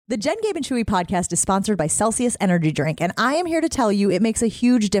The Jen, Gabe, and Chewy podcast is sponsored by Celsius Energy Drink, and I am here to tell you it makes a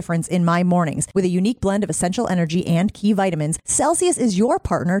huge difference in my mornings. With a unique blend of essential energy and key vitamins, Celsius is your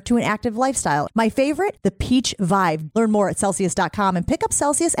partner to an active lifestyle. My favorite, the Peach Vibe. Learn more at Celsius.com and pick up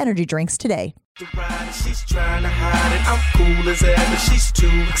Celsius Energy Drinks today. She's trying to hide it. I'm cool as ever. She's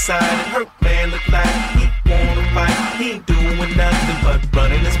too excited. Her man look like he wanna fight. He ain't doing nothing but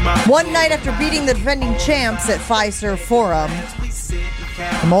running his mouth. One night after beating the defending champs at Fiserv Forum,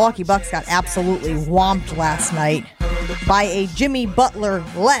 the Milwaukee Bucks got absolutely whomped last night by a Jimmy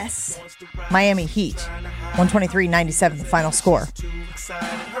Butler-less Miami Heat. 123-97, the final score.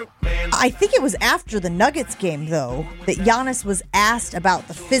 I think it was after the Nuggets game, though, that Giannis was asked about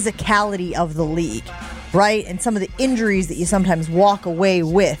the physicality of the league, right? And some of the injuries that you sometimes walk away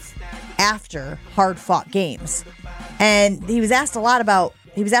with after hard-fought games. And he was asked about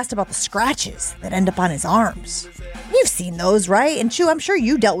the scratches that end up on his arms. You've seen those, right? And Chew, I'm sure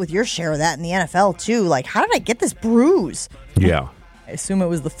you dealt with your share of that in the NFL, too. Like, how did I get this bruise? Yeah. I assume it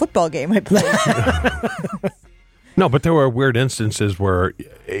was the football game I played. No, but there were weird instances where,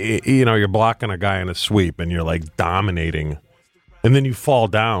 you know, you're blocking a guy in a sweep and you're like dominating, and then you fall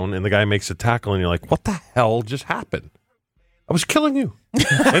down and the guy makes a tackle and you're like, what the hell just happened? I was killing you.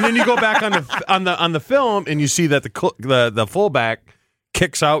 And then you go back on the film and you see that the fullback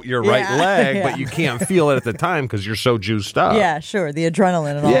kicks out your right leg, but you can't feel it at the time because you're so juiced up. Yeah, sure. The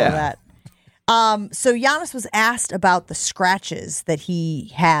adrenaline and all of that. So Giannis was asked about the scratches that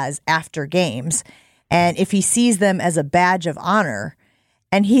he has after games and if he sees them as a badge of honor.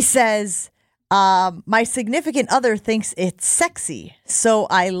 And he says, my significant other thinks it's sexy, so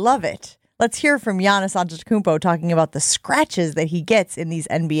I love it. Let's hear from Giannis Antetokounmpo talking about the scratches that he gets in these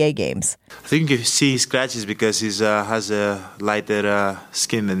NBA games. I think you see scratches because he has a lighter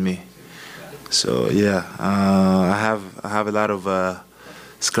skin than me. So yeah, I have a lot of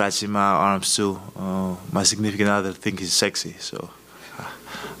scratches in my arms too. My significant other thinks it's sexy, so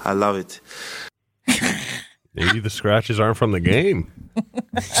I love it. Maybe the scratches aren't from the game.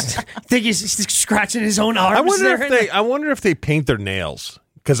 Think he's scratching his own arms? I wonder if they paint their nails,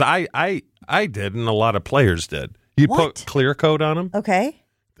 because I did, and a lot of players did. You put clear coat on them. Okay.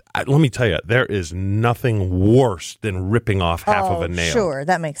 Let me tell you, there is nothing worse than ripping off half of a nail. Sure,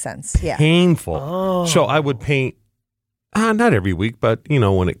 that makes sense. Yeah. Painful. Oh. So I would paint, not every week, but you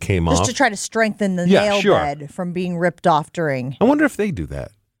know when it came off, just to try to strengthen the nail bed from being ripped off during. I wonder if they do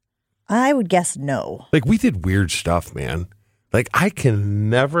that. I would guess no. Like, we did weird stuff, man. Like, I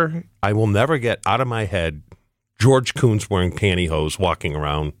will never get out of my head George Kuntz wearing pantyhose walking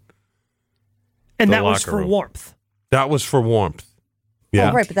around. And that was for warmth. That was for warmth.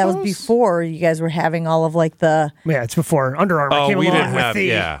 Yeah. Oh, right, but that was before you guys were having all of like the... Yeah, it's before Under Armour came along with the...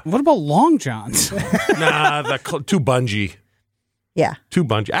 Yeah. What about long johns? Too bungee. Yeah. Too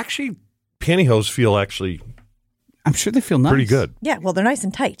bungee. Actually, pantyhose feel I'm sure they feel nice. Pretty good. Yeah, well, they're nice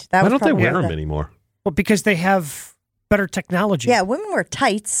and tight. Why don't they wear them anymore? Well, because they have better technology. Yeah, women wear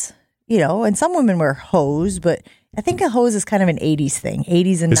tights, you know, and some women wear hose, but I think a hose is kind of an 80s thing,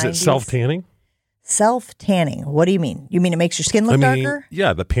 80s and 90s. Is it self-tanning? Self-tanning. What do you mean? You mean it makes your skin look darker?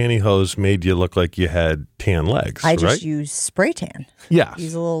 Yeah, the pantyhose made you look like you had tan legs, I just use spray tan. Yeah.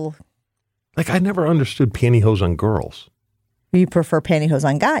 Use a little... Like, I never understood pantyhose on girls. You prefer pantyhose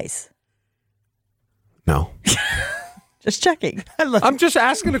on guys? No. Just checking. I'm just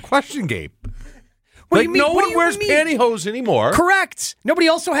asking a question, Gabe. What do you mean? No one wears pantyhose anymore. Correct. Nobody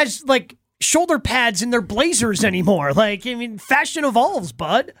also has, like, shoulder pads in their blazers anymore. Like, I mean, fashion evolves,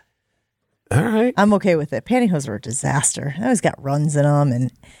 bud. All right. I'm okay with it. Pantyhose are a disaster. They always got runs in them.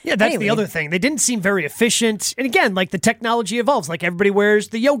 And yeah, that's the other thing. They didn't seem very efficient. And again, like, the technology evolves. Like, everybody wears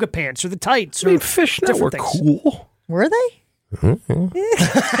the yoga pants or the tights. I mean, fishnet were cool. Were they? Mm-hmm.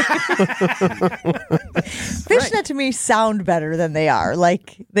 Fishnet to me sound better than they are.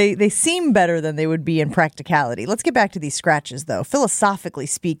 Like they seem better than they would be in practicality. Let's get back to these scratches, though. Philosophically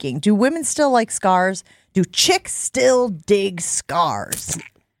speaking, do women still like scars? Do chicks still dig scars?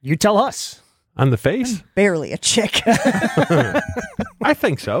 You tell us. On the face? I'm barely a chick. I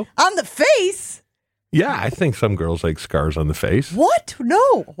think so. On the face? Yeah, I think some girls like scars on the face. What?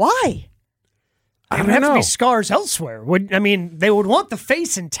 No. Why? It would have to be scars elsewhere. They would want the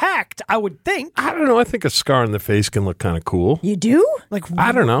face intact, I would think. I don't know. I think a scar on the face can look kind of cool. You do? Like,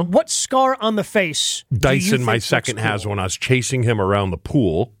 I don't know. What scar on the face? Dyson, my second, has when I was chasing him around the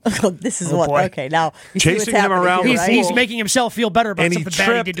pool. This is what. Boy. Okay, now you chasing him around the pool. He's making himself feel better about something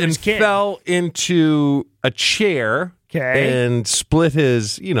bad he did to his kid. And he fell into a chair and split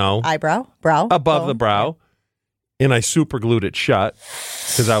his, brow above the brow, and I super glued it shut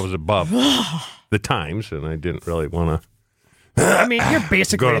because I was above the times, and I didn't really want I mean, you're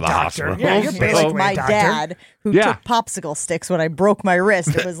basically Go to a the doctor. hospital. Yeah, you're basically Like my a doctor. dad, who Yeah. took popsicle sticks when I broke my wrist.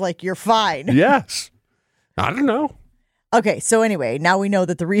 It was like, you're fine. Yes. I don't know. Okay, so anyway, now we know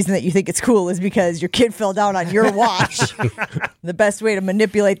that the reason that you think it's cool is because your kid fell down on your watch. The best way to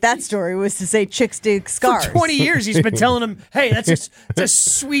manipulate that story was to say chicks dig scars. For 20 years, he's been telling him, hey, that's a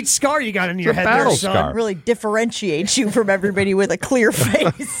sweet scar you got in your head there, battle son. scar. Really differentiates you from everybody with a clear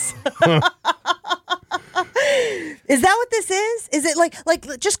face. Is that what this is? Is it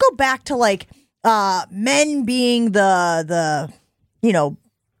like just go back to like men being the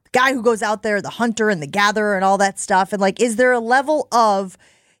guy who goes out there, the hunter and the gatherer and all that stuff, and like, is there a level of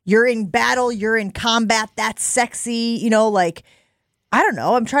you're in battle, you're in combat, that's sexy, like, I don't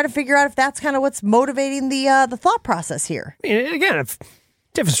know. I'm trying to figure out if that's kind of what's motivating the thought process here. I mean, again, if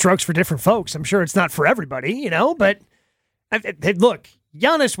different strokes for different folks. I'm sure it's not for everybody, but look,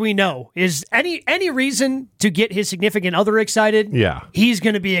 Giannis, we know, is any reason to get his significant other excited. Yeah. He's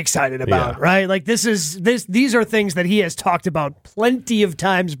going to be excited about, Yeah. right? Like these are things that he has talked about plenty of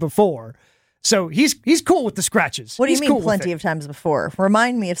times before. So he's cool with the scratches. What do you He's mean cool with plenty it. of times before?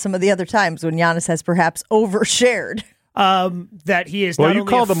 Remind me of some of the other times when Giannis has perhaps overshared. That he is Well, not you only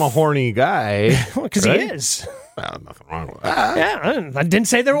called him a horny guy. because right? he is. Well, nothing wrong with that. Yeah, I didn't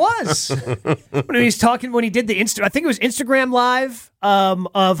say there was. When he's talking, when he did I think it was Instagram Live,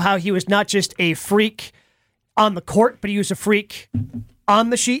 of how he was not just a freak on the court, but he was a freak on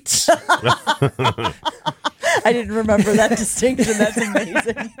the sheets. I didn't remember that distinction. That's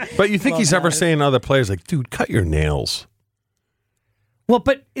amazing. But you think he's ever saying to other players, like, dude, cut your nails? Well,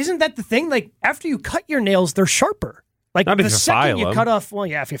 but isn't that the thing? Like, after you cut your nails, they're sharper. Like, Not if the you second file you them. cut off, well,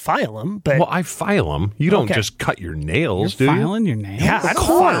 yeah, if you file them, but Well, I file them. You don't Okay. just cut your nails, do You're you? filing your nails? yeah, I don't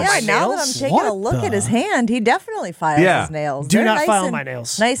course. file Yeah, my now that I'm nails. taking a What look the- at his hand, he definitely files Yeah. his nails. Do They're not nice file and- my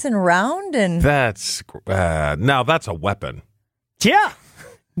nails. Nice and round, and That's now that's a weapon. Yeah,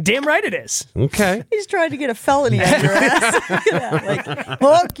 damn right it is. Okay. he's trying to get a felony on your ass. Look at that. Like,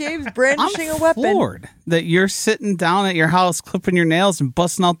 oh, Gabe's brandishing a weapon. Floored that you're sitting down at your house clipping your nails and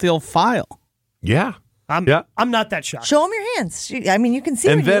busting out the old file. Yeah. I'm not that shocked. Show him your hands. I mean, you can see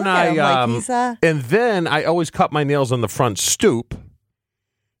And when you then look at him. Like he's, and then I always cut my nails on the front stoop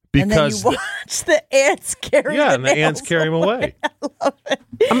and then you because watch the ants carry yeah, the and the ants nails carry them away.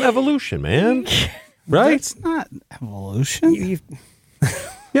 I'm evolution, man. Right? It's not evolution.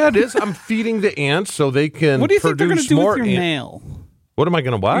 Yeah, it is. I'm feeding the ants so they can What do you think they're going to produce do more with your ant- nail? What am I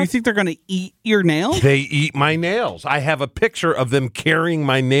going to watch? You think they're going to eat your nail? They eat my nails. I have a picture of them carrying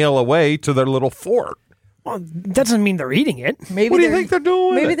my nail away to their little fort. Well, that doesn't mean they're eating it. Maybe What do you they're- think they're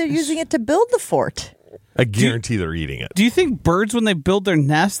doing? Maybe with it? they're using it to build the fort. I guarantee they're eating it. Do you think birds, when they build their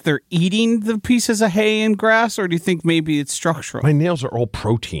nest, they're eating the pieces of hay and grass, or do you think maybe it's structural? My nails are all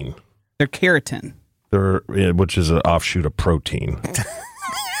protein. They're keratin. They're which is an offshoot of protein.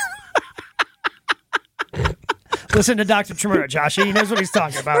 Listen to Dr. Chimera, Josh. He knows what he's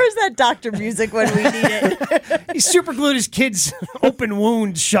talking about. Where's that doctor music when we need it? He super glued his kid's open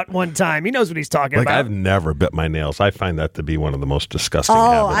wound shut one time. He knows what he's talking Like about. I've never bit my nails. I find that to be one of the most disgusting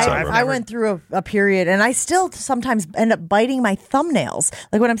Oh, habits ever. I went through a period, and I still sometimes end up biting my thumbnails.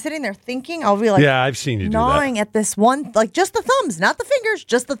 Like when I'm sitting there thinking, I'll be like, Yeah, I've seen you do that. gnawing at this one, like just the thumbs, not the fingers,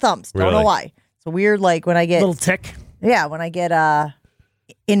 just the thumbs. Don't know Really? why. It's weird. Like when I get, Little tick. when I get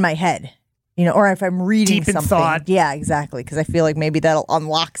in my head, or if I'm reading Deep in something. thought. Yeah, exactly. Because I feel like maybe that'll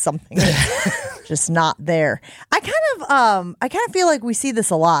unlock something that's just not there. I kind of feel like we see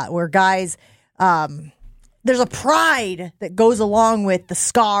this a lot where guys. There's a pride that goes along with the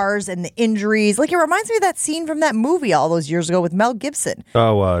scars and the injuries. Like it reminds me of that scene from that movie all those years ago with Mel Gibson.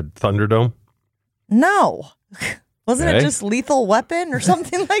 Oh, Thunderdome? No. Wasn't it Okay. just Lethal Weapon or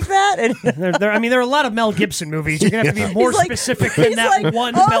something like that? And There are a lot of Mel Gibson movies. You're going to have to be more he's like- specific than he's that like,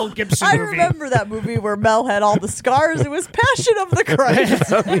 one "Oh, Mel Gibson I movie. remember that movie where Mel had all the scars. It was Passion of the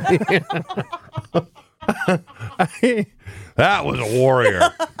Christ. That was a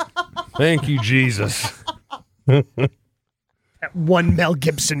warrior. Thank you, Jesus. That one Mel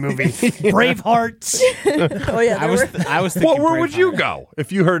Gibson movie. Braveheart. Oh yeah, I was thinking Well, where would you Braveheart. go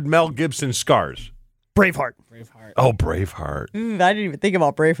if you heard Mel Gibson's scars? Braveheart. Oh, Braveheart. I didn't even think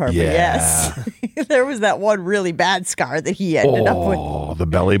about Braveheart, but yes, there was that one really bad scar that he ended up with. Oh, the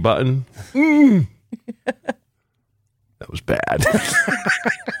belly button. That was bad.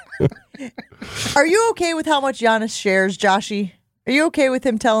 Are you okay with how much Giannis shares, Joshy? Are you okay with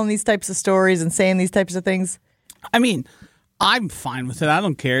him telling these types of stories and saying these types of things? I mean, I'm fine with it. I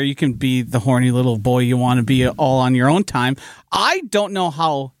don't care. You can be the horny little boy you want to be all on your own time. I don't know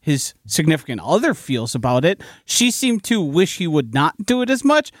how his significant other feels about it. She seemed to wish he would not do it as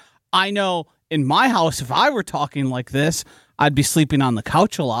much. I know in my house, if I were talking like this, I'd be sleeping on the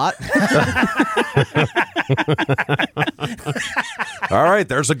couch a lot. All right,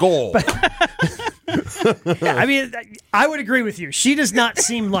 there's a goal. Yeah, I mean, I would agree with you. She does not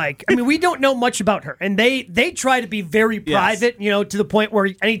seem like. I mean, we don't know much about her, and they try to be very private. To the point where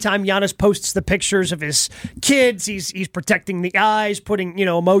anytime Giannis posts the pictures of his kids, he's protecting the eyes, putting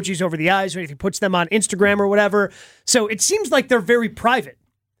emojis over the eyes, or if he puts them on Instagram or whatever. So it seems like they're very private,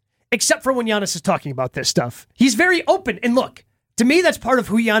 except for when Giannis is talking about this stuff. He's very open, and look. To me, that's part of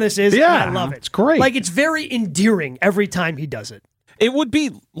who Giannis is, and I love it. It's great. Like, it's very endearing every time he does it. It would be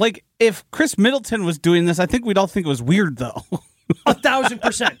like if Chris Middleton was doing this, I think we'd all think it was weird, though.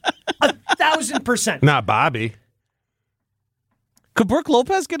 1,000%. 1,000%. Not Bobby. Could Brooke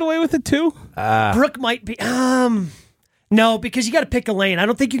Lopez get away with it, too? Brooke might be... No, because you got to pick a lane. I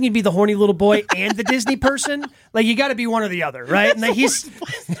don't think you can be the horny little boy and the Disney person. Like, you got to be one or the other, right? And he's...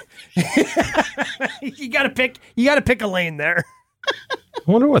 you got to pick a lane there.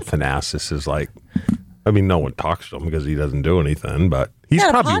 I wonder what Thanasis is like. I mean, no one talks to him because he doesn't do anything, but he's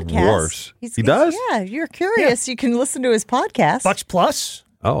probably worse. He does? Yeah, if you're curious, you can listen to his podcast. Bucks Plus.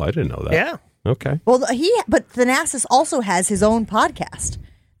 Oh, I didn't know that. Yeah. Okay. Well, but Thanasis also has his own podcast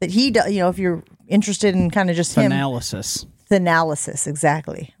that he does. If you're interested in kind of just him. Thanalysis,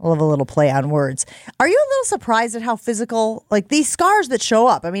 exactly. I love a little play on words. Are you a little surprised at how physical, like these scars that show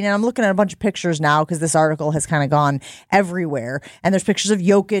up? I mean, and I'm looking at a bunch of pictures now because this article has kind of gone everywhere. And there's pictures of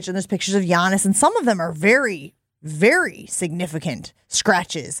Jokic and there's pictures of Giannis, and some of them are very, very significant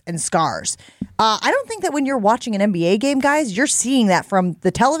scratches and scars. I don't think that when you're watching an NBA game, guys, you're seeing that from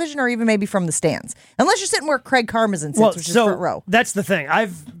the television or even maybe from the stands. Unless you're sitting where Craig Karmazin sits, which is front row. That's the thing.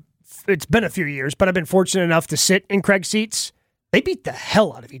 It's been a few years, but I've been fortunate enough to sit in Craig's seats. They beat the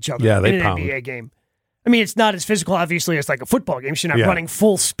hell out of each other in an NBA game. I mean, it's not as physical, obviously, as like a football game. So you're not running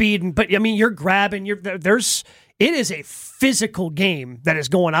full speed, but I mean, you're grabbing. It is a physical game that is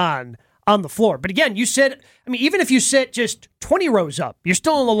going on the floor. But again, even if you sit just 20 rows up, you're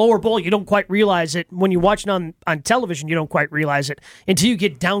still in the lower bowl. You don't quite realize it. When you watch it on television, you don't quite realize it until you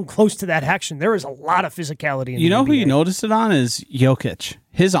get down close to that action. There is a lot of physicality in the NBA. Who you notice it on is Jokic.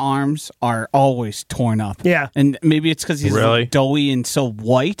 His arms are always torn up. Yeah. And maybe it's because he's Really? Doughy and so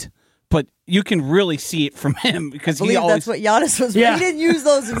white, but you can really see it from him because I believe that's what Giannis was. Yeah. He didn't use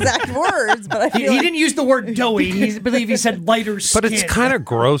those exact words, but I feel he didn't use the word doughy. I believe he said lighter skin. But it's kind of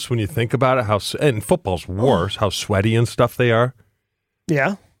gross when you think about it, and football's worse, how sweaty and stuff they are.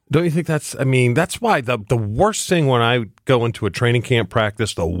 Yeah. Don't you think that's why the worst thing when I go into a training camp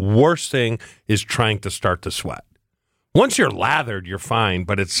practice, the worst thing is trying to start to sweat. Once you're lathered, you're fine,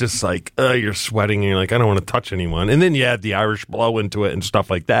 but it's just like, you're sweating and you're like, I don't want to touch anyone. And then you add the Irish blow into it and stuff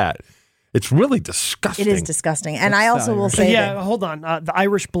like that. It's really disgusting. It is disgusting. And I also will say hold on. The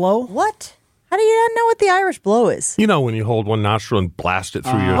Irish blow? What? How do you not know what the Irish blow is? When you hold one nostril and blast it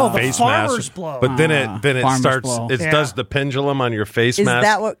through your face the mask. farmer's blow. But then it starts, blow. does the pendulum on your face Is mask.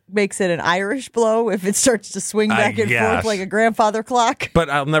 that what makes it an Irish blow if it starts to swing back and forth like a grandfather clock? But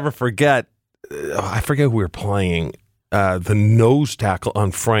I'll never forget, I forget who we were playing. The nose tackle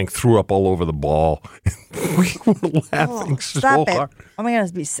on Frank threw up all over the ball. We were laughing so Stop it. hard. Oh my God,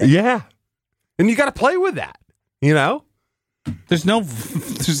 it's be sick. Yeah. And you got to play with that, There's no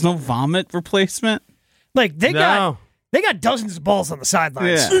vomit replacement. Like they got dozens of balls on the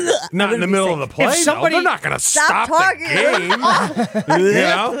sidelines. Yeah. Not in the middle of the play. somebody- they're not going to stop talking. the game.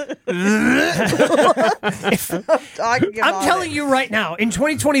 I'm telling you right now, in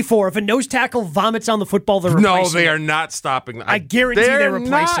 2024, if a nose tackle vomits on the football, they're replacing No, they it. are not stopping. I guarantee they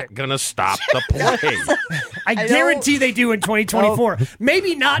replace not it. going to stop the play. I guarantee they do in 2024.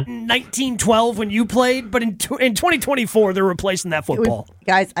 Maybe not in 1912 when you played, but in 2024, they're replacing that football.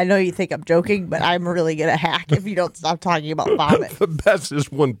 Guys, I know you think I'm joking, but I'm really going to hack if you don't stop talking about vomit. The best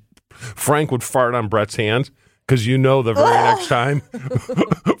is when Frank would fart on Brett's hands, because the very next time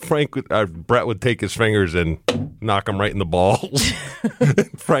Brett would take his fingers and knock him right in the balls.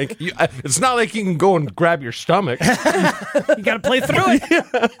 Frank, it's not like you can go and grab your stomach. You got to play through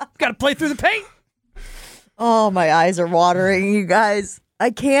it. Got to play through the paint. Oh, my eyes are watering, you guys. I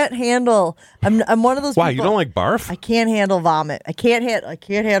can't handle. I'm one of those. Why, people, you don't like barf? I can't handle vomit. I can't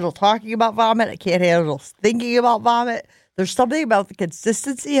handle talking about vomit. I can't handle thinking about vomit. There's something about the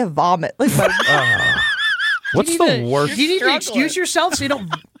consistency of vomit. Like What's the worst? Do you need to excuse yourself so you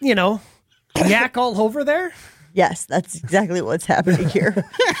don't, yak all over there? Yes, that's exactly what's happening here.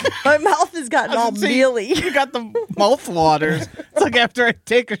 My mouth has gotten all mealy. You got the mouth waters. It's like after I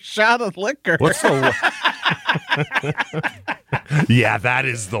take a shot of liquor. What's the Yeah, that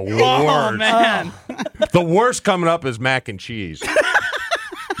is the worst. Oh, man. The worst coming up is mac and cheese.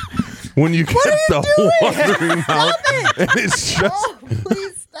 When you get the watering mouth. It's just Oh,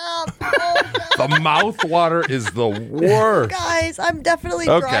 please stop. Oh, the mouth water is the worst. guys, I'm definitely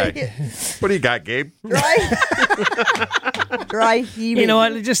Okay. What do you got, Gabe? dry heaving. You know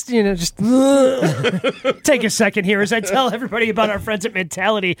what? Just take a second here as I tell everybody about our friends at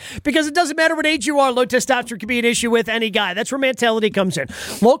Mentality, because it doesn't matter what age you are, low testosterone can be an issue with any guy. That's where Mentality comes in.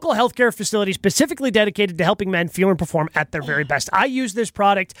 Local healthcare facility specifically dedicated to helping men feel and perform at their very best. I use this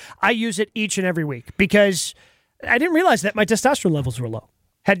product. I use it each and every week because I didn't realize that my testosterone levels were low.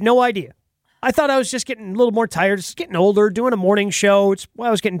 Had no idea. I thought I was just getting a little more tired, just getting older, doing a morning show. I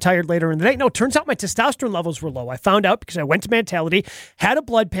was getting tired later in the day. No, turns out my testosterone levels were low. I found out because I went to Mentality, had a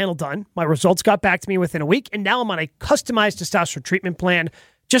blood panel done. My results got back to me within a week, and now I'm on a customized testosterone treatment plan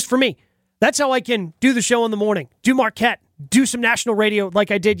just for me. That's how I can do the show in the morning, do Marquette, do some national radio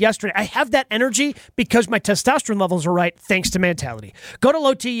like I did yesterday. I have that energy because my testosterone levels are right thanks to Mentality. Go to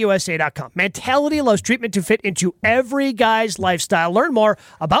lowtusa.com. Mentality allows treatment to fit into every guy's lifestyle. Learn more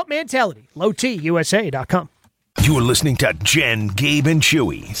about Mentality. lowtusa.com. You're listening to Jen, Gabe, and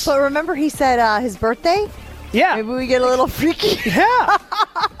Chewy. But remember he said his birthday? Yeah. Maybe we get a little freaky. Yeah.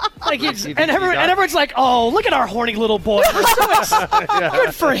 Everyone's like, oh, look at our horny little boy.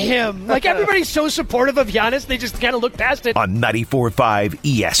 Good for him. Like, everybody's so supportive of Giannis, they just kind of look past it. On 94.5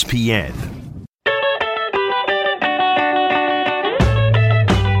 ESPN.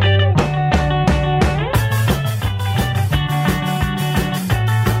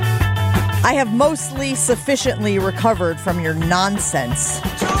 I have mostly sufficiently recovered from your nonsense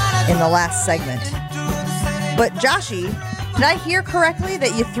in the last segment. But Joshy, did I hear correctly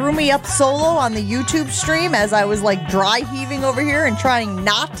that you threw me up solo on the YouTube stream as I was like dry heaving over here and trying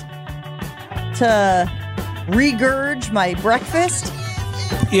not to regurge my breakfast?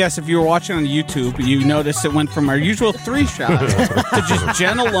 Yes, if you were watching on YouTube, you noticed it went from our usual 3 shots to just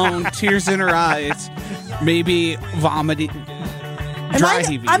Jen alone, tears in her eyes, maybe vomiting, dry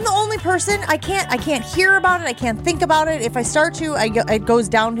heaving. I'm the only person. I can't hear about it. I can't think about it. If I start to, it goes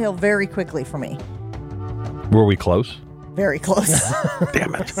downhill very quickly for me. Were we close? Very close.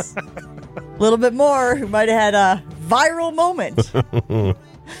 Damn it. A little bit more, we might have had a viral moment.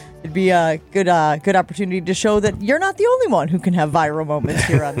 It'd be a good opportunity to show that you're not the only one who can have viral moments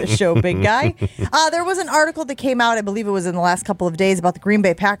here on this show, big guy. There was an article that came out, I believe it was in the last couple of days, about the Green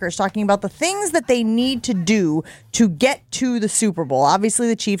Bay Packers talking about the things that they need to do to get to the Super Bowl. Obviously,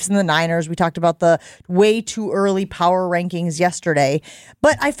 the Chiefs and the Niners. We talked about the way too early power rankings yesterday.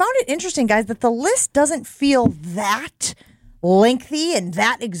 But I found it interesting, guys, that the list doesn't feel that lengthy and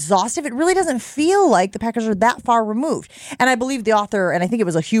that exhaustive. It really doesn't feel like the Packers are that far removed. And I believe the author, and I think it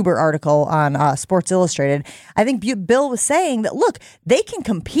was a Huber article on Sports Illustrated, I think Bill was saying that, look, they can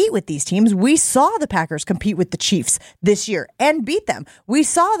compete with these teams. We saw the Packers compete with the Chiefs this year and beat them. We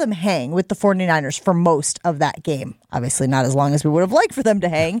saw them hang with the 49ers for most of that game. Obviously not as long as we would have liked for them to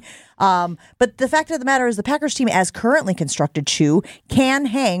hang. But the fact of the matter is the Packers team, as currently constructed, can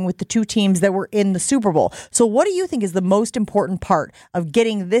hang with the 2 teams that were in the Super Bowl. So what do you think is the most important part of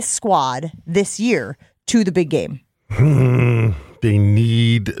getting this squad this year to the big game? They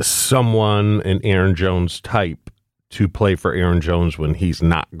need someone, an Aaron Jones type, to play for Aaron Jones when he's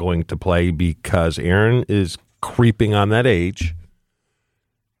not going to play, because Aaron is creeping on that age.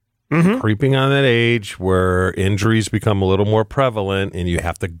 Creeping on that age where injuries become a little more prevalent and you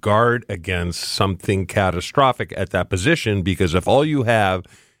have to guard against something catastrophic at that position, because if all you have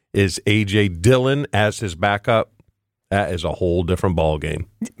is A.J. Dillon as his backup, that is a whole different ball game.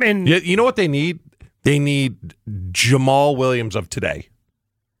 And you know what they need? They need Jamal Williams of today.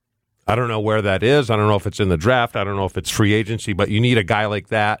 I don't know where that is. I don't know if it's in the draft. I don't know if it's free agency, but you need a guy like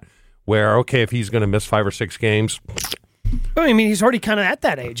that where, okay, if he's going to miss 5 or 6 games, I mean, he's already kind of at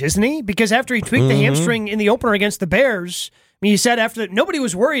that age, isn't he? Because after he tweaked the hamstring in the opener against the Bears, I mean, he said after that, nobody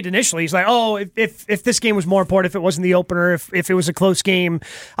was worried initially. He's like, oh, if this game was more important, if it wasn't the opener, if it was a close game,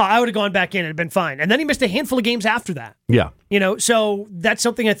 I would have gone back in. It'd been fine. And then he missed a handful of games after that. Yeah. You know, so that's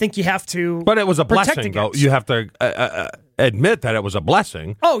something I think you have to But it was a protect blessing, against. though. You have to admit that it was a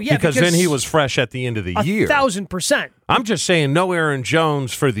blessing. Oh, yeah. Because then he was fresh at the end of the year. 1,000%. I'm just saying, no Aaron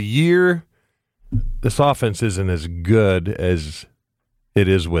Jones for the year. This offense isn't as good as it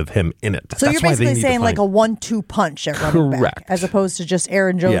is with him in it. So you're basically saying like a 1-2 punch at running Correct. back, as opposed to just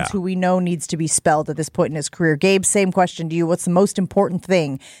Aaron Jones, who we know needs to be spelled at this point in his career. Gabe, same question to you. What's the most important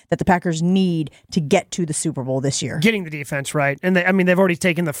thing that the Packers need to get to the Super Bowl this year? Getting the defense right. And they've already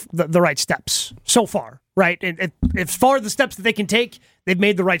taken the right steps so far, right? And as far as the steps that they can take, they've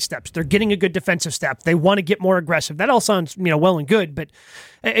made the right steps. They're getting a good defensive step. They want to get more aggressive. That all sounds, well and good, but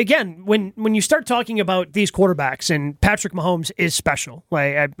again, when you start talking about these quarterbacks, and Patrick Mahomes is special.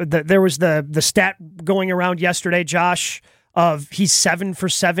 There was the stat going around yesterday, Josh, of he's 7 for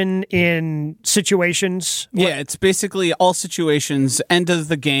 7 in situations. Yeah, it's basically all situations, end of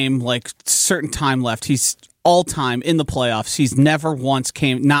the game, like certain time left. He's all time in the playoffs. He's never once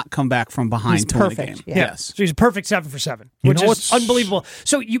not come back from behind he's to perfect, win a game. yeah. Yes. So he's a perfect 7 for 7, which is unbelievable.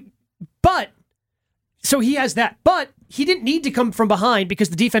 So he has that, but he didn't need to come from behind because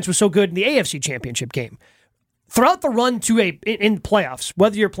the defense was so good in the AFC Championship game. Throughout the run in playoffs,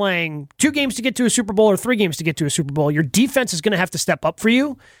 whether you're playing 2 games to get to a Super Bowl or 3 games to get to a Super Bowl, your defense is going to have to step up for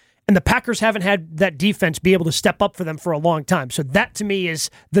you. And the Packers haven't had that defense be able to step up for them for a long time. So that, to me, is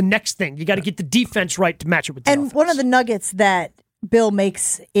the next thing. You got to get the defense right to match it with the offense. One of the nuggets that Bill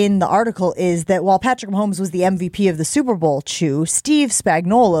makes in the article is that while Patrick Mahomes was the MVP of the Super Bowl, Steve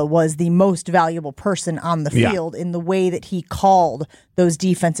Spagnuolo was the most valuable person on the field in the way that he called those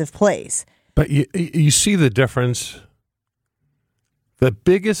defensive plays. But you see the difference. The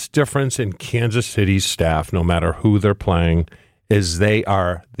biggest difference in Kansas City's staff, no matter who they're playing, is they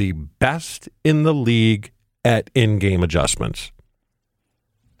are the best in the league at in-game adjustments.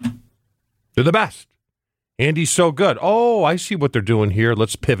 They're the best. Andy's so good. Oh, I see what they're doing here.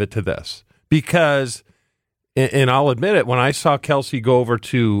 Let's pivot to this. Because, and I'll admit it, when I saw Kelsey go over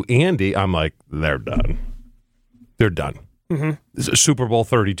to Andy, I'm like, they're done. They're done. Mm-hmm. Super Bowl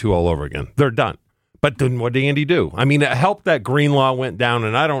 32 all over again. They're done. But then what did Andy do? I mean, it helped that Greenlaw went down,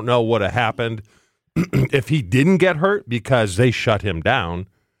 and I don't know what had happened if he didn't get hurt because they shut him down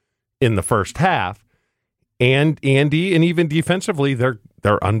in the first half. And Andy, and even defensively, they're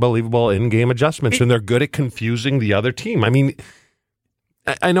unbelievable in-game adjustments, and they're good at confusing the other team. I mean,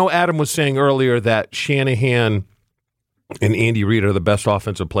 I know Adam was saying earlier that Shanahan and Andy Reid are the best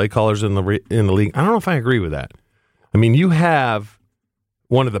offensive play callers in the league. I don't know if I agree with that. I mean, you have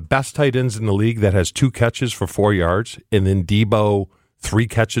one of the best tight ends in the league that has 2 catches for 4 yards, and then Debo 3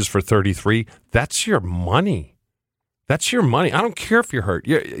 catches for 33. That's your money. That's your money. I don't care if you're hurt.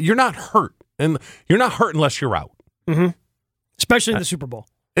 You're not hurt, and you're not hurt unless you're out. Mm-hmm. Especially in the Super Bowl.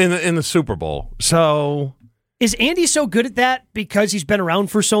 In the Super Bowl. So is Andy so good at that because he's been around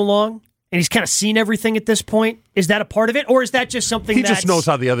for so long and he's kind of seen everything at this point? Is that a part of it, or is that just something he just knows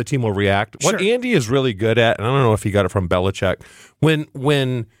how the other team will react? Sure. What Andy is really good at, and I don't know if he got it from Belichick,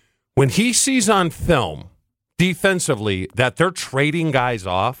 when he sees on film defensively that they're trading guys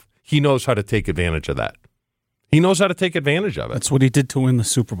off, he knows how to take advantage of that. He knows how to take advantage of it. That's what he did to win the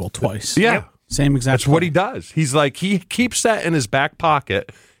Super Bowl twice. Yeah. Yep. Same exact That's what he does. He's like, he keeps that in his back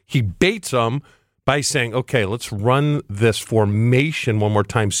pocket. He baits them by saying, okay, let's run this formation one more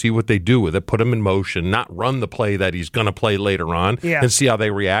time, see what they do with it, put them in motion, not run the play that he's going to play later on, and see how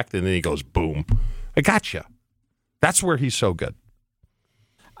they react. And then he goes, boom, I got you. That's where he's so good.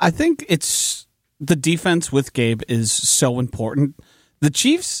 I think it's the defense with Gabe is so important. The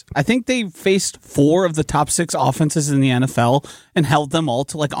Chiefs, I think they faced 4 of the top 6 offenses in the NFL and held them all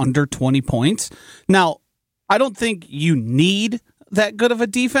to like under 20 points. Now, I don't think you need that good of a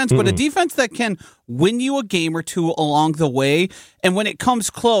defense, but a defense that can win you a game or 2 along the way, and when it comes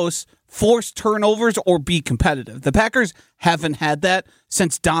close, force turnovers or be competitive. The Packers haven't had that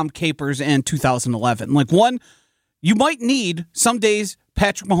since Dom Capers in 2011. You might need some days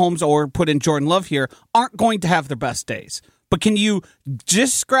Patrick Mahomes, or put in Jordan Love here, aren't going to have their best days. But can you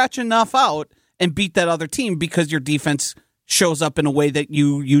just scratch enough out and beat that other team because your defense shows up in a way that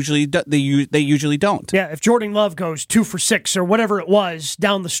they usually don't? Yeah, if Jordan Love goes 2 for 6 or whatever it was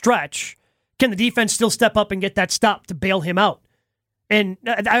down the stretch, can the defense still step up and get that stop to bail him out? And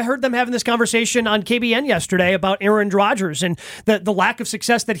I heard them having this conversation on KBN yesterday about Aaron Rodgers and the lack of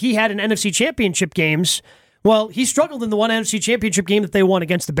success that he had in NFC Championship games. Well, he struggled in the one NFC Championship game that they won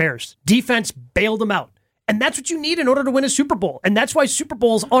against the Bears. Defense bailed him out. And that's what you need in order to win a Super Bowl. And that's why Super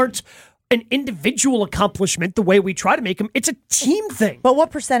Bowls aren't an individual accomplishment the way we try to make them. It's a team thing. But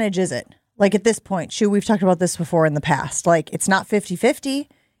what percentage is it? Like at this point, we've talked about this before in the past. Like it's not 50-50.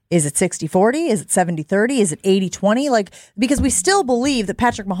 Is it 60-40? Is it 70-30? Is it 80-20? Because we still believe that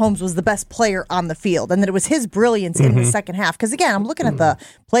Patrick Mahomes was the best player on the field and that it was his brilliance in the second half. Because again, I'm looking at the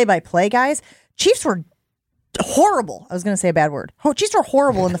play-by-play guys. Chiefs were horrible. I was going to say a bad word. Chiefs were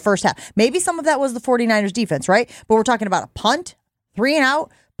horrible in the first half. Maybe some of that was the 49ers defense, right? But we're talking about a punt, 3 and out,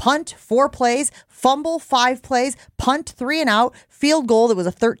 punt, 4 plays, fumble, 5 plays, punt, 3 and out, field goal that was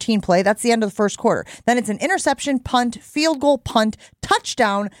a 13 play. That's the end of the first quarter. Then it's an interception, punt, field goal, punt,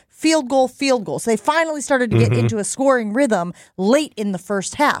 touchdown, field goal, field goal. So they finally started to get into a scoring rhythm late in the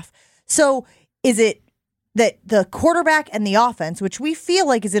first half. So is it that the quarterback and the offense, which we feel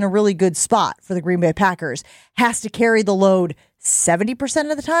like is in a really good spot for the Green Bay Packers, has to carry the load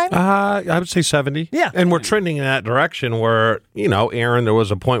 70% of the time? I would say 70. Yeah. And we're trending in that direction where, Aaron, there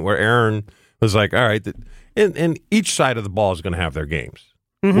was a point where Aaron was like, all right, and each side of the ball is going to have their games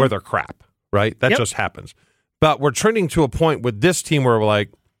where they're crap, right? That just happens. But we're trending to a point with this team where we're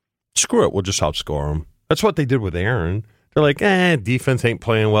like, screw it, we'll just outscore them. That's what they did with Aaron. They're like, defense ain't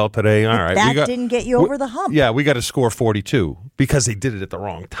playing well today. All right. That didn't get you over the hump. Yeah, we got to score 42 because they did it at the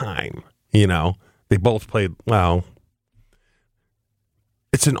wrong time. They both played, well,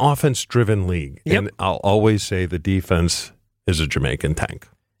 it's an offense-driven league. Yep. And I'll always say the defense is a Jamaican tank.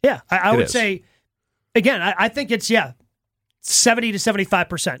 Yeah, I would say, again, I think it's, 70 to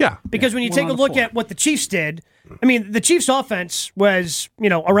 75%. Yeah. Because when you take a look at what the Chiefs did, I mean, the Chiefs' offense was,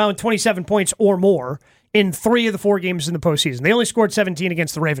 around 27 points or more in 3 of the 4 games in the postseason. They only scored 17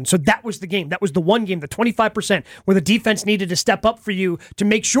 against the Ravens. So that was the game. That was the one game, the 25%, where the defense needed to step up for you to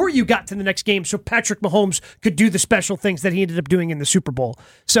make sure you got to the next game so Patrick Mahomes could do the special things that he ended up doing in the Super Bowl.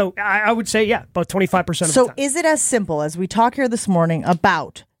 So I would say, about 25% of the time. So is it as simple as we talk here this morning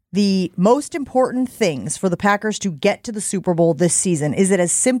about the most important things for the Packers to get to the Super Bowl this season? Is it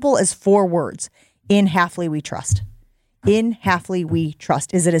as simple as 4 words? In Hafley we trust. In Hafley we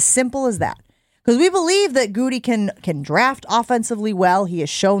trust. Is it as simple as that? Because we believe that Goody can draft offensively well. He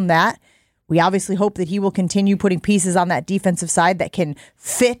has shown that. We obviously hope that he will continue putting pieces on that defensive side that can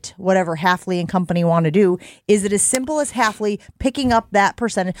fit whatever Hafley and company want to do. Is it as simple as Hafley picking up that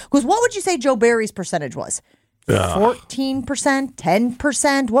percentage? Because what would you say Joe Barry's percentage was? 14%,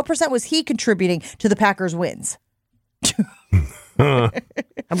 10%? What percent was he contributing to the Packers' wins? I'm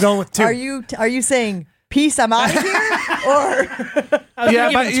going with 2. Are you saying, peace, I'm out of here? Or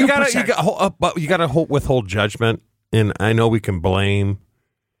But you gotta withhold judgment. And I know we can blame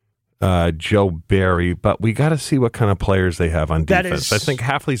Joe Barry, but we got to see what kind of players they have on defense. I think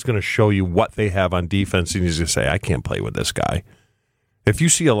Hafley's going to show you what they have on defense, and he's going to say, I can't play with this guy. If you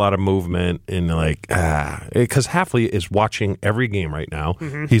see a lot of movement and because Hafley is watching every game right now.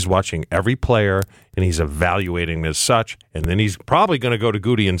 He's watching every player, and he's evaluating as such, and then he's probably going to go to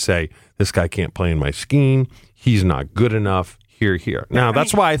Goody and say, this guy can't play in my scheme. He's not good enough. Here. Now,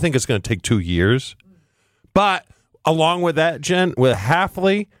 that's why I think it's going to take 2 years. But along with that, Jen, with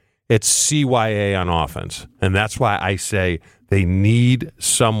Hafley, it's CYA on offense. And that's why I say they need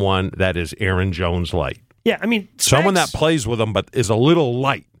someone that is Aaron Jones light. Yeah, I mean, someone that plays with them but is a little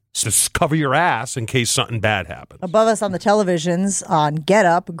light. Just cover your ass in case something bad happens. Above us on the televisions on Get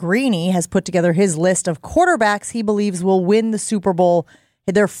Up, Greeny has put together his list of quarterbacks he believes will win the Super Bowl,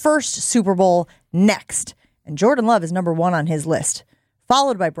 their first Super Bowl next. And Jordan Love is number 1 on his list,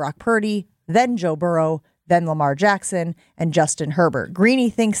 followed by Brock Purdy, then Joe Burrow, then Lamar Jackson, and Justin Herbert.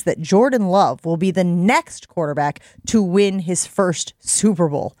 Greeny thinks that Jordan Love will be the next quarterback to win his first Super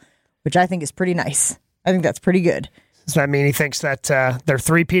Bowl, which I think is pretty nice. I think that's pretty good. Does that mean he thinks that they're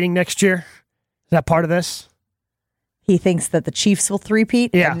three-peating next year? Is that part of this? He thinks that the Chiefs will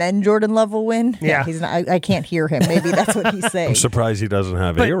three-peat and then Jordan Love will win? Yeah. He's not, I can't hear him. Maybe that's what he's saying. I'm surprised he doesn't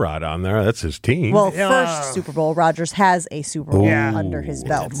have A-Rod on there. That's his team. Well, first Super Bowl, Rodgers has a Super Bowl under his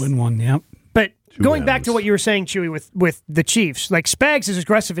belt. Win one, yep. But going back to what you were saying, Chewy, with the Chiefs, like Spags, as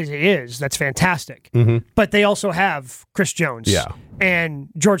aggressive as he is, that's fantastic. But they also have Chris Jones. Yeah. And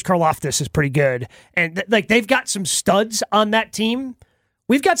George Karlaftis is pretty good. And they've got some studs on that team.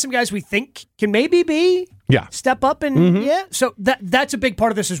 We've got some guys we think can maybe be step up and So that's a big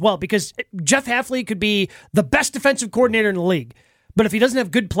part of this as well, because Jeff Hafley could be the best defensive coordinator in the league. But if he doesn't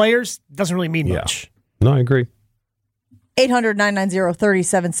have good players, it doesn't really mean much. No, I agree.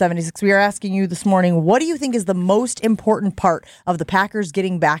 800-990-3776. We are asking you this morning, what do you think is the most important part of the Packers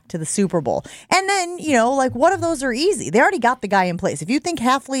getting back to the Super Bowl? And then, what of those are easy? They already got the guy in place. If you think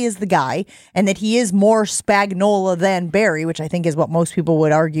Hafley is the guy and that he is more Spagnuolo than Barry, which I think is what most people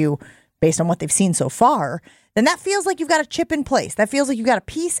would argue based on what they've seen so far, then that feels like you've got a chip in place. That feels like you've got a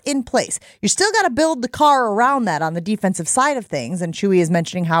piece in place. You still got to build the car around that on the defensive side of things. And Chewy is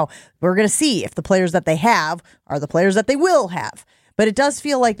mentioning how we're going to see if the players that they have are the players that they will have. But it does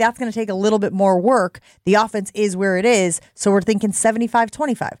feel like that's going to take a little bit more work. The offense is where it is, so we're thinking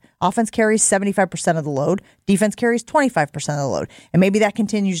 75-25. Offense carries 75% of the load. Defense carries 25% of the load. And maybe that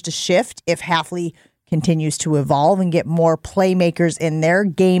continues to shift if Hafley continues to evolve and get more playmakers in there,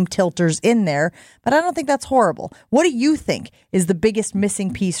 game tilters in there. But I don't think that's horrible. What do you think is the biggest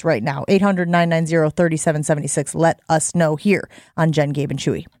missing piece right now? 800-990-3776. Let us know here on Jen, Gabe, and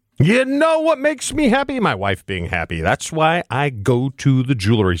Chewy. You know what makes me happy? My wife being happy. That's why I go to the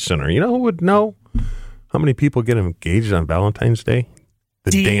jewelry center. You know who would know how many people get engaged on Valentine's Day?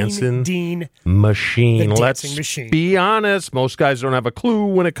 The dancing machine. The Let's dancing machine. be honest. Most guys don't have a clue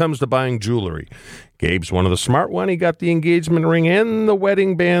when it comes to buying jewelry. Gabe's one of the smart one. He got the engagement ring and the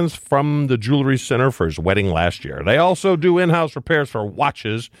wedding bands from the Jewelry Center for his wedding last year. They also do in-house repairs for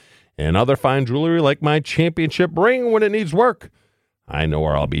watches and other fine jewelry like my championship ring when it needs work. I know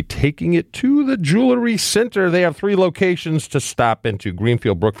where I'll be taking it to the Jewelry Center. They have 3 locations to stop into: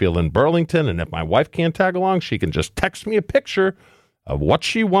 Greenfield, Brookfield, and Burlington. And if my wife can't tag along, she can just text me a picture of what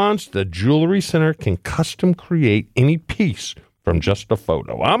she wants. The Jewelry Center can custom create any piece from just a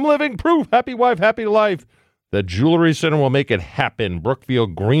photo. I'm living proof. Happy wife, happy life. The Jewelry Center will make it happen.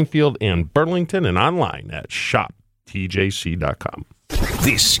 Brookfield, Greenfield, and Burlington, and online at shoptjc.com.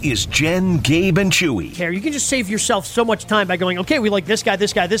 This is Jen, Gabe, and Chewy. You can just save yourself so much time by going, okay, we like this guy,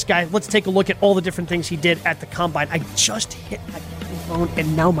 this guy, this guy. Let's take a look at all the different things he did at the Combine. I just hit my phone,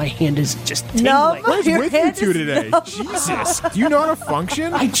 and now my hand is just tingling. No, What's your with you hand two is today? numb. Jesus. Do you know how to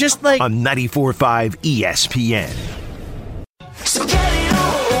function? I just like... On 94.5 ESPN. So get it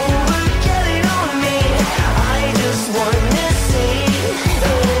on me. I just wanna see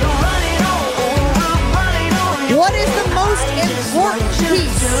run it on me. What is the most important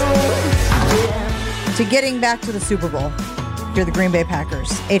piece to getting back to the Super Bowl? If you're the Green Bay Packers,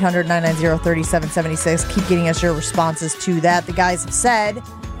 800-990-3776. Keep getting us your responses to that. The guys have said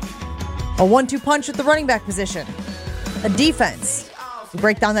a 1-2 punch at the running back position, a defense. To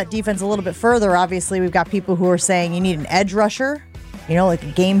break down that defense a little bit further, obviously we've got people who are saying you need an edge rusher, like a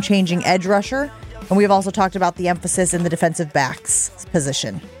game-changing edge rusher. And we've also talked about the emphasis in the defensive backs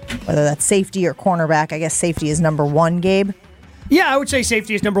position, whether that's safety or cornerback. I guess safety is number 1, Gabe. Yeah, I would say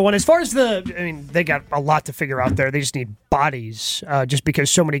safety is number 1. As far as they got a lot to figure out there. They just need bodies, just because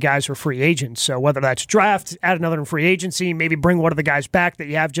so many guys are free agents. So whether that's draft, add another in free agency, maybe bring one of the guys back that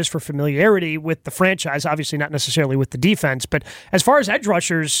you have just for familiarity with the franchise, obviously not necessarily with the defense. But as far as edge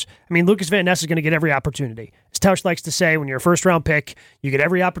rushers, Lucas Van Ness is going to get every opportunity. As Tausch likes to say, when you're a first-round pick, you get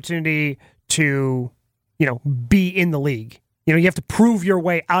every opportunity to, be in the league. You have to prove your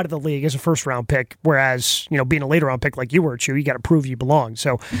way out of the league as a first-round pick, whereas, being a later-round pick like you were, Chew, you got to prove you belong.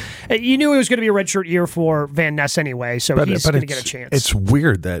 So you knew it was going to be a redshirt year for Van Ness anyway, so he's going to get a chance. It's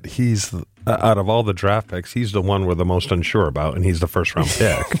weird that he's, out of all the draft picks, he's the one we're the most unsure about, and he's the first-round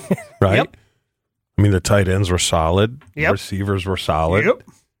pick, right? Yep. The tight ends were solid. Yep. Receivers were solid. Yep.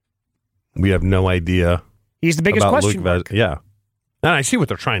 We have no idea. He's the biggest about question mark. Yeah. And I see what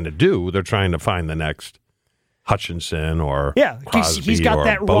they're trying to do. They're trying to find the next Hutchinson or Crosby he's got or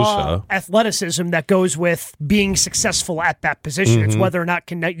that Bosa. raw athleticism that goes with being successful at that position. It's whether or not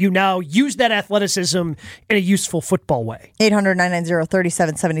can you now use that athleticism in a useful football way.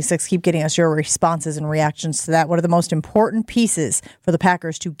 800-990-3776. Keep getting us your responses and reactions to that. What are the most important pieces for the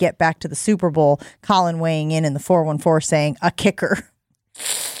Packers to get back to the Super Bowl? Colin weighing in the 414 saying a kicker.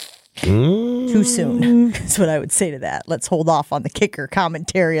 Too soon. That's what I would say to that. Let's hold off on the kicker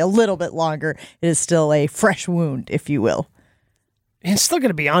commentary a little bit longer. It is still a fresh wound, if you will. And it's still going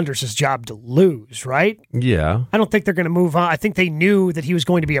to be Anders' job to lose, right? Yeah. I don't think they're going to move on. I think they knew that he was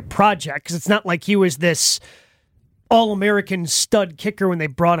going to be a project, because it's not like he was this all-American stud kicker when they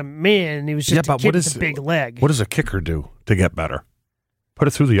brought him in. He was just a kid with a big leg. What does a kicker do to get better? Put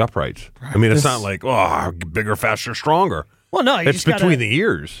it through the uprights. It's not like, bigger, faster, stronger. Well, no. It's between the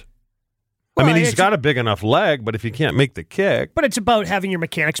ears. Well, he's got a big enough leg, but if you can't make the kick... But it's about having your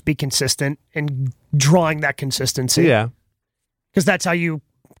mechanics be consistent and drawing that consistency. Yeah. Because that's how you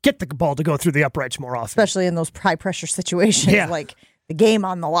get the ball to go through the uprights more often. Especially in those high-pressure situations, like the game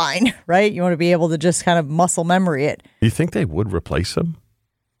on the line, right? You want to be able to just kind of muscle memory it. You think they would replace him?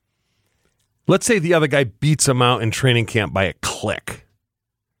 Let's say the other guy beats him out in training camp by a click.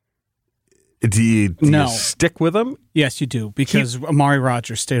 Do you stick with him? Yes, you do, because Amari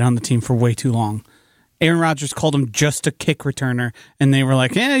Rodgers stayed on the team for way too long. Aaron Rodgers called him just a kick returner, and they were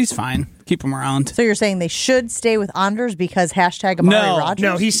like, he's fine. Keep him around. So you're saying they should stay with Anders because hashtag Amari Rodgers?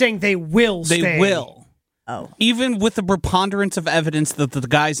 No, he's saying they will stay. They will. Oh. Even with the preponderance of evidence that the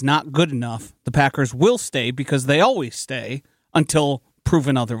guy's not good enough, the Packers will stay because they always stay until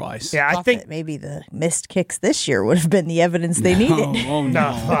proven otherwise. Yeah, I think maybe the missed kicks this year would have been the evidence they needed. Oh,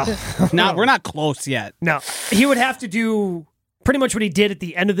 no. We're not close yet. No. He would have to do pretty much what he did at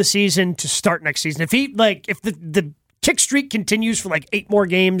the end of the season to start next season. If the kick streak continues for 8 more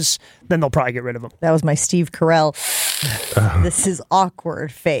games, then they'll probably get rid of him. That was my Steve Carell. This is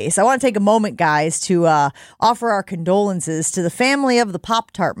awkward face. I want to take a moment, guys, to offer our condolences to the family of the Pop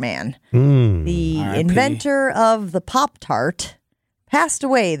Tart man. The inventor of the Pop Tart passed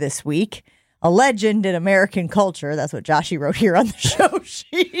away this week. A legend in American culture. That's what Joshy wrote here on the show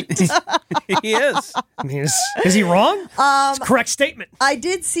sheet. He is. I mean, is he wrong? It's a correct statement. I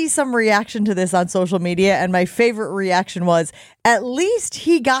did see some reaction to this on social media, and my favorite reaction was, at least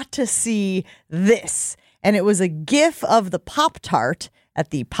he got to see this. And it was a GIF of the Pop Tart at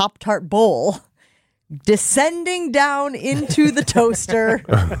the Pop Tart bowl descending down into the toaster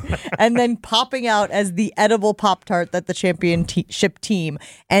and then popping out as the edible Pop Tart that the championship team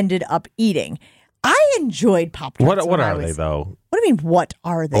ended up eating. I enjoyed Pop Tarts. What are they, though? What do you mean, what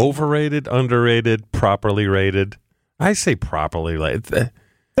are they? Overrated, underrated, properly rated? I say properly rated.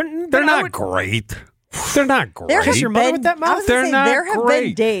 They're not great. They're not great. There has your mother with that mouth? I was gonna They're say, not there have been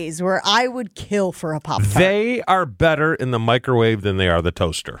great. days where I would kill for a Pop Tart. They are better in the microwave than they are the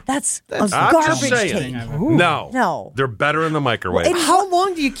toaster. That's a I'm just garbage saying. take. No. They're better in the microwave. And How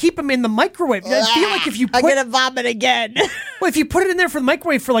long do you keep them in the microwave? I feel like if you I'm put gonna vomit again. well, if you put it in there for the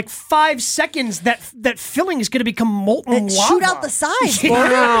microwave for like 5 seconds, that filling is going to become molten And lava. shoot out the sides. boy.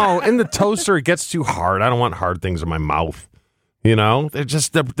 No, in the toaster it gets too hard. I don't want hard things in my mouth. You know,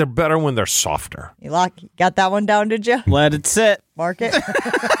 they're better when they're softer. You got that one down, did you? Let it sit. Mark it.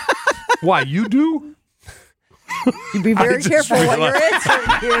 Why, you do? You be very just careful what you're realized-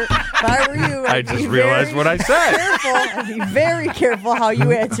 answering here. If I were you, I I'd just be realized very what I said. Careful. I'd be very careful how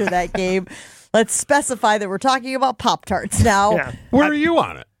you answer that, Gabe. Let's specify that we're talking about Pop-Tarts now. Yeah. Where are you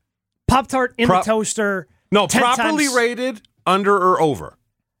on it? Pop Tart in the toaster. No, 10 properly times. rated, under or over?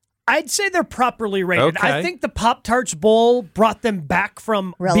 I'd say they're properly rated. Okay. I think the Pop-Tarts Bowl brought them back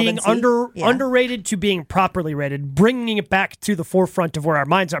from being Relevancy? Yeah. underrated to being properly rated, bringing it back to the forefront of where our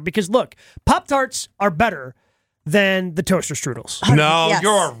minds are. Because, look, Pop-Tarts are better than the Toaster Strudels. No, Yes.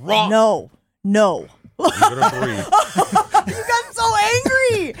 you're wrong. No. You're gonna breathe. You got so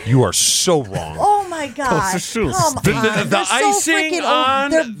angry. You are so wrong. Oh my God. Toaster strudels. Come The on. They're so icing freaking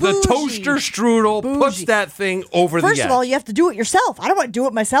on they're the bougie. toaster strudel puts Bougie. that thing over the edge. First of all, you have to do it yourself. I don't want to do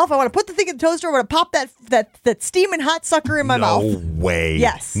it myself. I want to put the thing in the toaster. I want to pop that steaming hot sucker in my mouth. No way.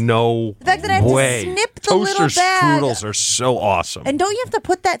 Yes. No The fact that I have to way. snip the Toaster little bag. strudels are so awesome. And don't you have to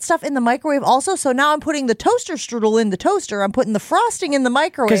put that stuff in the microwave also? So now I'm putting the toaster strudel in the toaster. I'm putting the frosting in the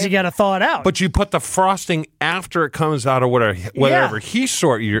microwave. Because you got to thaw it out. But you put the frosting after it comes out of whatever heat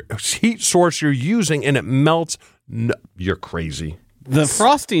source you're using, and it melts. No, you're crazy. The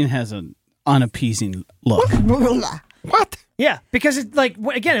frosting has an unappeasing look. What? yeah, because it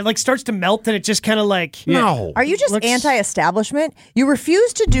it starts to melt and it just kind of like No. Are you just Looks- anti-establishment? You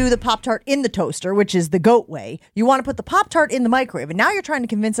refuse to do the Pop-Tart in the toaster, which is the goat way. You want to put the Pop-Tart in the microwave. And now you're trying to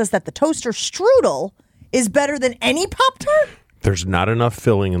convince us that the toaster strudel is better than any Pop-Tart? There's not enough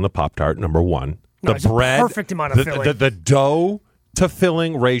filling in the Pop-Tart, number one. No, The it's a bread, perfect amount of filling. The dough to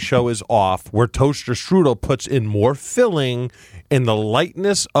filling ratio is off, where Toaster Strudel puts in more filling, and the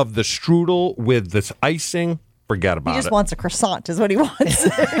lightness of the strudel with this icing, forget about He just it. wants a croissant is what he wants.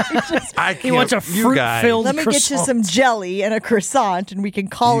 I he wants a can't- you guys- fruit-filled Let me get you croissant. some jelly and a croissant, and we can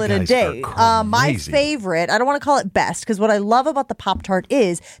call You it a guys day. are My crazy. favorite, I don't want to call it best, because what I love about the Pop-Tart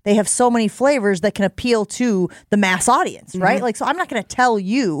is they have so many flavors that can appeal to the mass audience, right? Mm-hmm. Like, so I'm not going to tell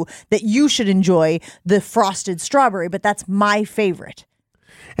you that you should enjoy the frosted strawberry, but that's my favorite.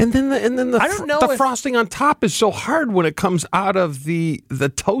 And then the I don't know the if- frosting on top is so hard when it comes out of the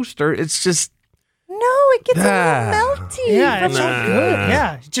toaster. It's just No, it gets a little melty. Yeah, it's from all good.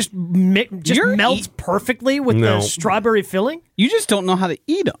 Yeah, it just You're melts perfectly with No. the strawberry filling. You just don't know how to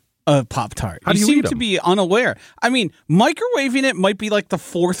eat a Pop-Tart. How do you seem eat to 'em? be unaware. I mean, microwaving it might be like the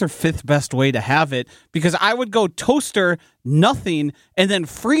 4th or 5th best way to have it, because I would go toaster, nothing, and then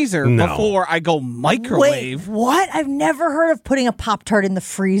freezer No. before I go Wait, microwave. what? I've never heard of putting a Pop-Tart in the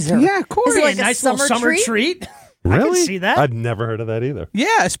freezer. Yeah, of course. Is it like a nice little summer treat. really. I can see that. I'd never heard of that either.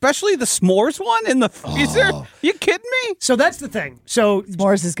 Yeah, especially the s'mores one in the freezer. You kidding me? So that's the thing. So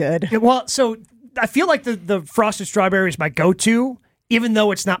S'mores is good. well, so I feel like the frosted strawberry is my go-to, even though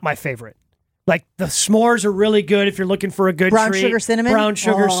it's not my favorite. Like the s'mores are really good if you're looking for a good Brown treat. sugar cinnamon? Brown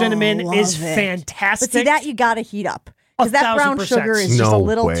sugar Oh, cinnamon love is it. fantastic. But see, that you got to heat up. Because that brown 1000%. sugar is just a No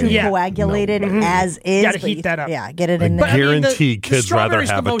little way. too Yeah. coagulated as is. Gotta but heat that up. Yeah, get it I in there. But I mean, guarantee the kids rather strawberry's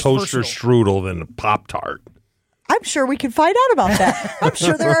the have a most toaster versatile. strudel than a Pop-Tart. I'm sure we can find out about that. I'm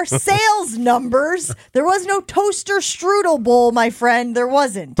sure there are sales numbers. There was no toaster strudel bowl, my friend. There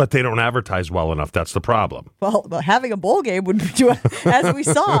wasn't. But they don't advertise well enough. That's the problem. Well, having a bowl game would do, as we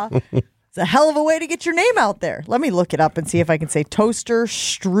saw. It's a hell of a way to get your name out there. Let me look it up and see if I can say toaster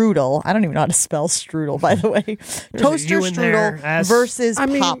strudel. I don't even know how to spell strudel, by the way. Toaster U in there, strudel S. versus I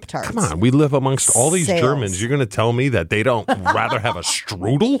mean, Pop-Tarts. come on. We live amongst all these Sales. Germans. You're going to tell me that they don't rather have a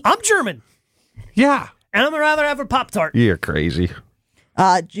strudel? I'm German, Yeah. and I'm rather have a Pop-Tart. You're crazy.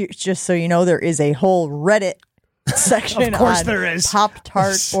 Just so you know, there is a whole Reddit section Of course on there is.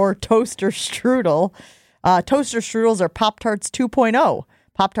 Pop-Tart or Toaster Strudel. Toaster Strudels are Pop-Tarts 2.0.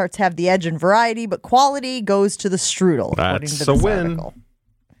 Pop-Tarts have the edge in variety, but quality goes to the strudel, according That's to this a win. article.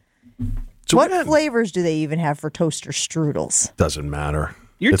 It's a What win. flavors do they even have for toaster strudels? Doesn't matter.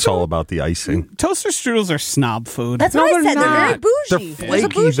 You're It's all about the icing. Toaster strudels are snob food. That's No, what I they're said. They're very not. bougie. They're There's a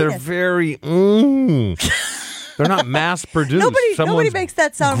flaky. They're bouginess. very. They're not mass produced. Nobody Someone's makes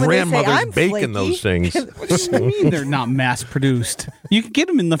that sound when they say, grandmother's "I'm baking flaky." those things. What do you mean they're not mass produced? You can get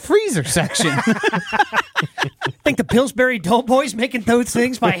them in the freezer section. Think the Pillsbury Doughboys making those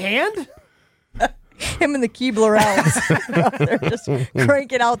things by hand? Him and the Keebler Elves. They're just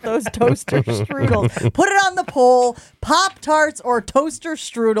cranking out those toaster strudels. Put it on the poll. Pop-Tarts or toaster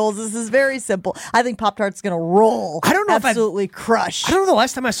strudels. This is very simple. I think Pop-Tart's going to roll. I don't know if I've- Absolutely crush. I don't know the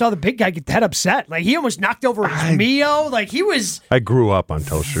last time I saw the big guy get that upset. Like, he almost knocked over his Mio. Like, he was I grew up on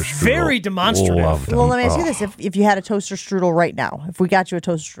toaster strudel. very demonstrative. Loved them. Well, let me ask you Oh. this. If you had a toaster strudel right now, if we got you a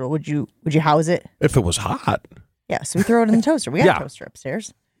toaster strudel, would you house it? If it was hot, Yeah, so we throw it in the toaster. We got Yeah. a toaster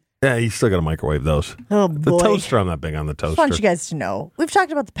upstairs. yeah, you still got to microwave those. Oh, The boy. toaster, I'm not big on the I just toaster. want you guys to know. We've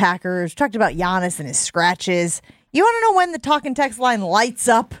talked about the Packers, we've talked about Giannis and his scratches. You want to know when the talk and text line lights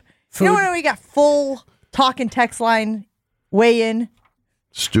up? You know when we got full talk and text line weigh in?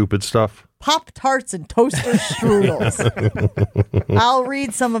 Stupid stuff. Pop-Tarts and toaster strudels. I'll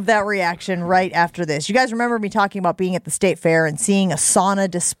read some of that reaction right after this. You guys remember me talking about being at the State Fair and seeing a sauna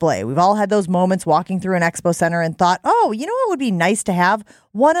display. We've all had those moments walking through an expo center and thought, oh, you know what would be nice to have?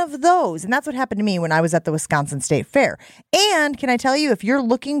 One of those. And that's what happened to me when I was at the Wisconsin State Fair. And can I tell you, if you're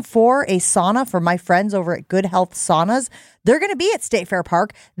looking for a sauna for my friends over at Good Health Saunas, they're going to be at State Fair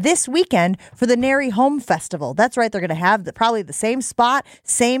Park this weekend for the Nary Home Festival. That's right. They're going to have probably the same spot,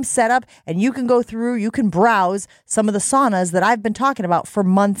 same setup, and you can go through, you can browse some of the saunas that I've been talking about for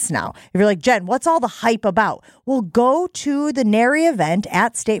months now. If you're like, Jen, what's all the hype about? Well, go to the Nary event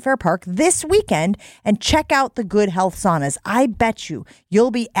at State Fair Park this weekend and check out the Good Health Saunas. I bet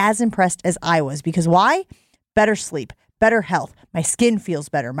you'll be as impressed as I was. Because why? Better sleep, better health. My skin feels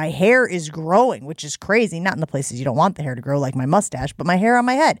better. My hair is growing, which is crazy. Not in the places you don't want the hair to grow, like my mustache, but my hair on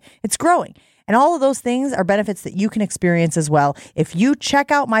my head. It's growing. And all of those things are benefits that you can experience as well if you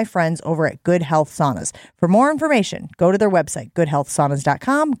check out my friends over at Good Health Saunas. For more information, go to their website,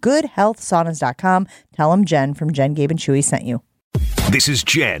 goodhealthsaunas.com, goodhealthsaunas.com. Tell them Jen from Jen, Gabe, and Chewy sent you. This is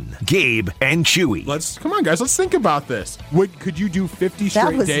Jen, Gabe, and Chewy. Come on, guys. Let's think about this. Could you do 50 That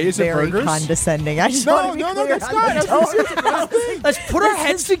straight was days of very burgers? condescending. I just No, want to be no, clear that's on not. the tone. Let's put our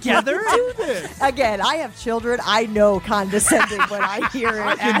heads together. Again, I have children. I know condescending when I hear it.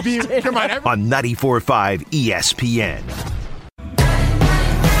 I can be. Ashton. Come on, On 94.5 ESPN.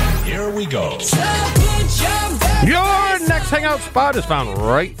 Here we go. Your next hangout spot is found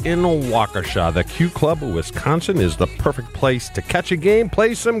right in Waukesha. The Q Club of Wisconsin is the perfect place to catch a game,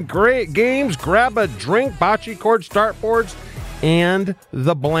 play some great games, grab a drink, bocce courts, dartboards, and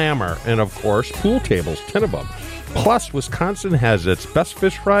the Blammer. And, of course, pool tables, 10 of them. Plus, Wisconsin has its best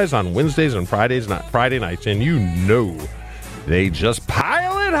fish fries on Wednesdays and Friday nights, and you know they just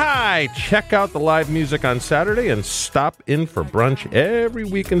pile it high. Check out the live music on Saturday and stop in for brunch every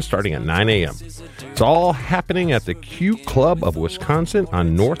weekend starting at 9 a.m. It's all happening at the Q Club of Wisconsin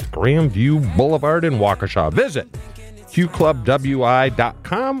on North Grandview Boulevard in Waukesha. Visit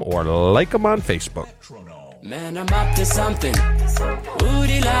qclubwi.com or like them on Facebook. Man, I'm up to something.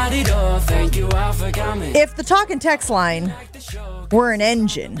 Ooh-dee-la-dee-do, thank you all for coming. If the talk and text line were an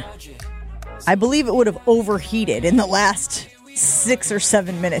engine, I believe it would have overheated in the last 6 or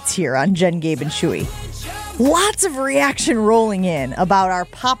 7 minutes here on Jen, Gabe, and Chewy. Lots of reaction rolling in about our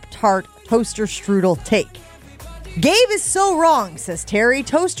Pop-Tart toaster strudel take. Gabe is so wrong, says Terry.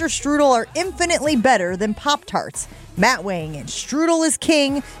 Toaster strudel are infinitely better than Pop-Tarts. Matt weighing in. Strudel is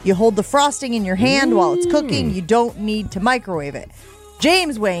king. You hold the frosting in your hand while it's cooking. You don't need to microwave it.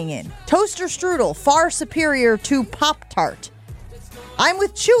 James weighing in. Toaster strudel far superior to Pop-Tart. I'm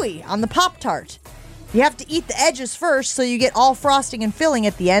with Chewy on the Pop-Tart. You have to eat the edges first so you get all frosting and filling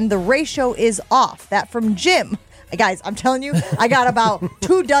at the end. The ratio is off. That from Jim. Guys, I'm telling you, I got about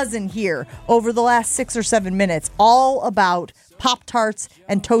 2 dozen here over the last 6 or 7 minutes, all about Pop-Tarts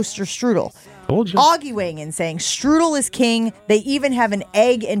and toaster strudel. Told you. Augie weighing in saying, strudel is king. They even have an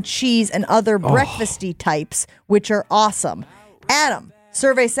egg and cheese and other breakfasty types, which are awesome. Adam,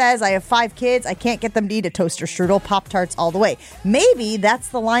 survey says, I have 5 kids. I can't get them to eat a toaster strudel. Pop-Tarts all the way. Maybe that's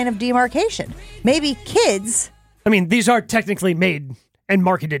the line of demarcation. Maybe kids... I mean, these are technically made and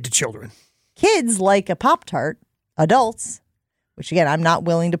marketed to children. Kids like a Pop-Tart. Adults, which again, I'm not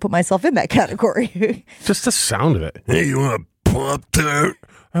willing to put myself in that category. Just the sound of it. Hey, you want a Pop-Tart?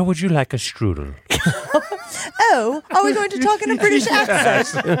 Or would you like a strudel? Oh, are we going to talk in a British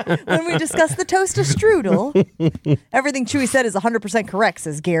accent when we discuss the Toaster Strudel? Everything Chewy said is 100% correct,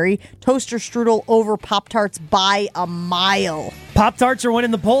 says Gary. Toaster Strudel over Pop-Tarts by a mile. Pop-Tarts are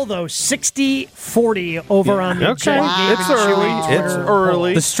winning the poll, though. 60-40 over on the Okay, Jen, Gabe, it's and early. Chewy It's Twitter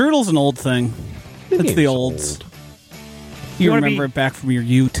early. The strudel's an old thing. It's the olds. You wanna remember it back from your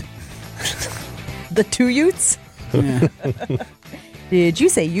ute. The two Utes? Yeah. Did you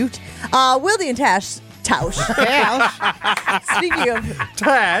say Ute? Wildy and Tausch. Speaking of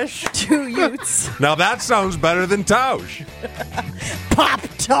Tash. two Utes, Now that sounds better than Tausch.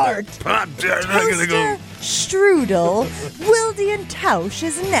 Pop-Tart. Pop-Tart. Toaster Strudel. Wildy and Tausch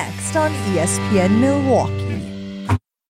is next on ESPN Milwaukee.